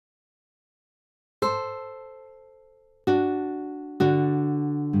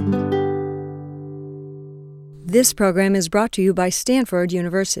This program is brought to you by Stanford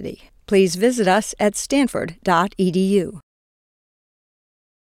University. Please visit us at stanford.edu.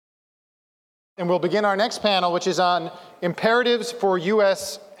 And we'll begin our next panel, which is on imperatives for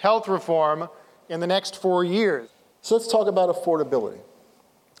U.S. health reform in the next 4 years. So let's talk about affordability.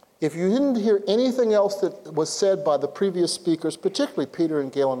 If you didn't hear anything else that was said by the previous speakers, particularly Peter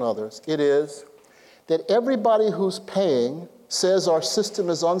and Gail and others, it is that everybody who's paying says our system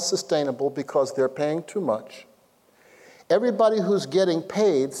is unsustainable because they're paying too much. Everybody who's getting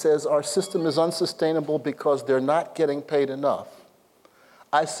paid says our system is unsustainable because they're not getting paid enough.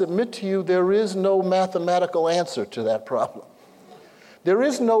 I submit to you there is no mathematical answer to that problem. There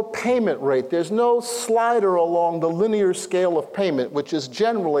is no payment rate. There's no slider along the linear scale of payment, which is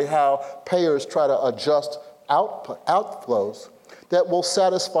generally how payers try to adjust outflows that will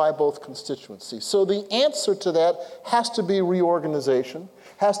satisfy both constituencies. So the answer to that has to be reorganization,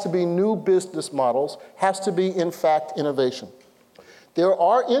 has to be new business models, has to be, in fact, innovation. There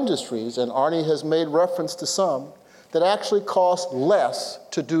are industries, and Arnie has made reference to some, that actually cost less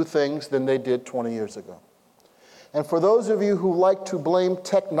to do things than they did 20 years ago. And for those of you who like to blame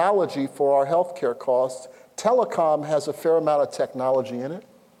technology for our healthcare costs, telecom has a fair amount of technology in it.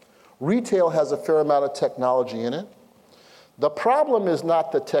 Retail has a fair amount of technology in it. The problem is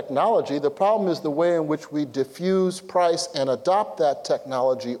not the technology. The problem is the way in which we diffuse, price, and adopt that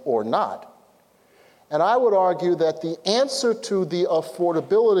technology or not. And I would argue that the answer to the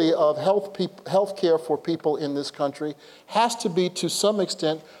affordability of health care for people in this country has to be, to some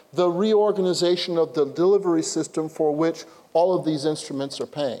extent, the reorganization of the delivery system for which all of these instruments are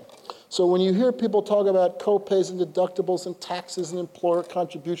paying. So when you hear people talk about co-pays and deductibles and taxes and employer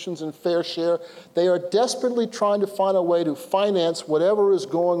contributions and fair share, they are desperately trying to find a way to finance whatever is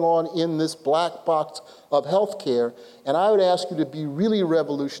going on in this black box of health care. And I would ask you to be really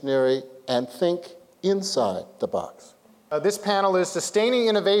revolutionary and think inside the box. This panel is Sustaining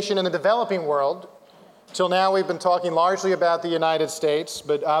Innovation in the Developing World. Till now, we've been talking largely about the United States,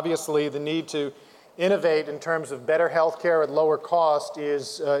 but obviously the need to innovate in terms of better health care at lower cost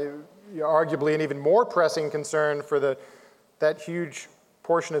is arguably an even more pressing concern for that huge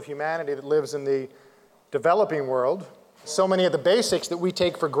portion of humanity that lives in the developing world. So many of the basics that we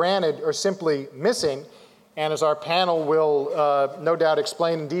take for granted are simply missing. And as our panel will no doubt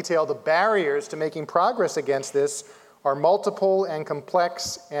explain in detail, the barriers to making progress against this are multiple and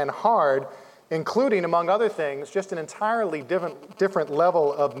complex and hard, including, among other things, just an entirely different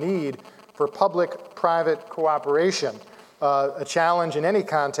level of need for public-private cooperation, a challenge in any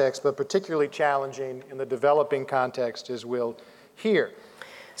context, but particularly challenging in the developing context, as we'll hear.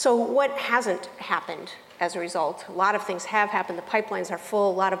 So what hasn't happened as a result? A lot of things have happened. The pipelines are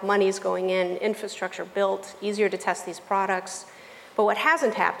full, a lot of money is going in, infrastructure built, easier to test these products. But what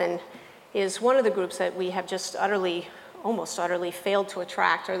hasn't happened is one of the groups that we have just almost utterly failed to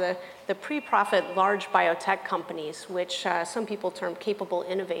attract are the pre-profit large biotech companies, which some people term capable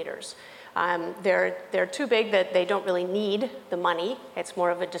innovators. They're too big that they don't really need the money. It's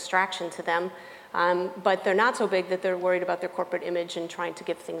more of a distraction to them. But they're not so big that they're worried about their corporate image and trying to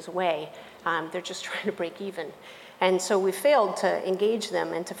give things away. They're just trying to break even. And so we failed to engage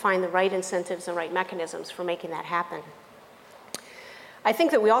them and to find the right incentives and right mechanisms for making that happen. I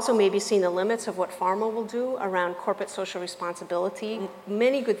think that we also may be seeing the limits of what pharma will do around corporate social responsibility.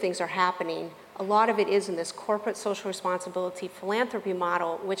 Many good things are happening. A lot of it is in this corporate social responsibility philanthropy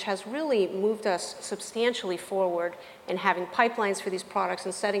model, which has really moved us substantially forward in having pipelines for these products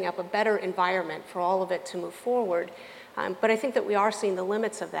and setting up a better environment for all of it to move forward. But I think that we are seeing the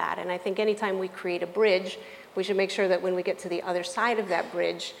limits of that. And I think anytime we create a bridge, we should make sure that when we get to the other side of that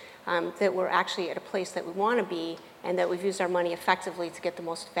bridge, that we're actually at a place that we want to be and that we've used our money effectively to get the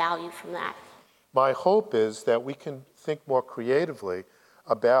most value from that. My hope is that we can think more creatively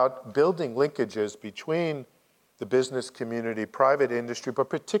about building linkages between the business community, private industry, but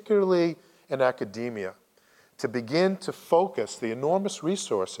particularly in academia, to begin to focus the enormous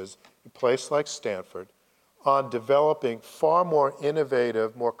resources in a place like Stanford on developing far more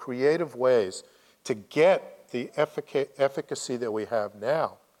innovative, more creative ways to get the efficacy that we have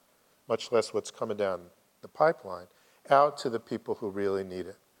now, much less what's coming down the pipeline, out to the people who really need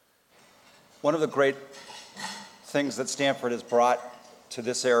it. One of the great things that Stanford has brought to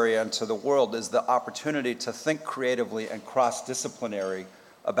this area and to the world is the opportunity to think creatively and cross-disciplinary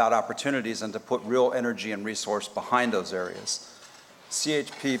about opportunities and to put real energy and resource behind those areas.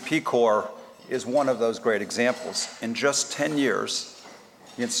 CHP P Corps is one of those great examples. In just 10 years,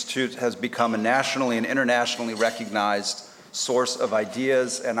 the Institute has become a nationally and internationally recognized source of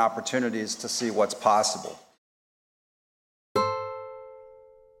ideas and opportunities to see what's possible.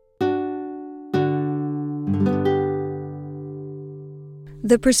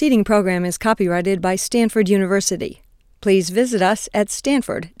 The preceding program is copyrighted by Stanford University. Please visit us at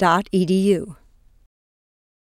stanford.edu.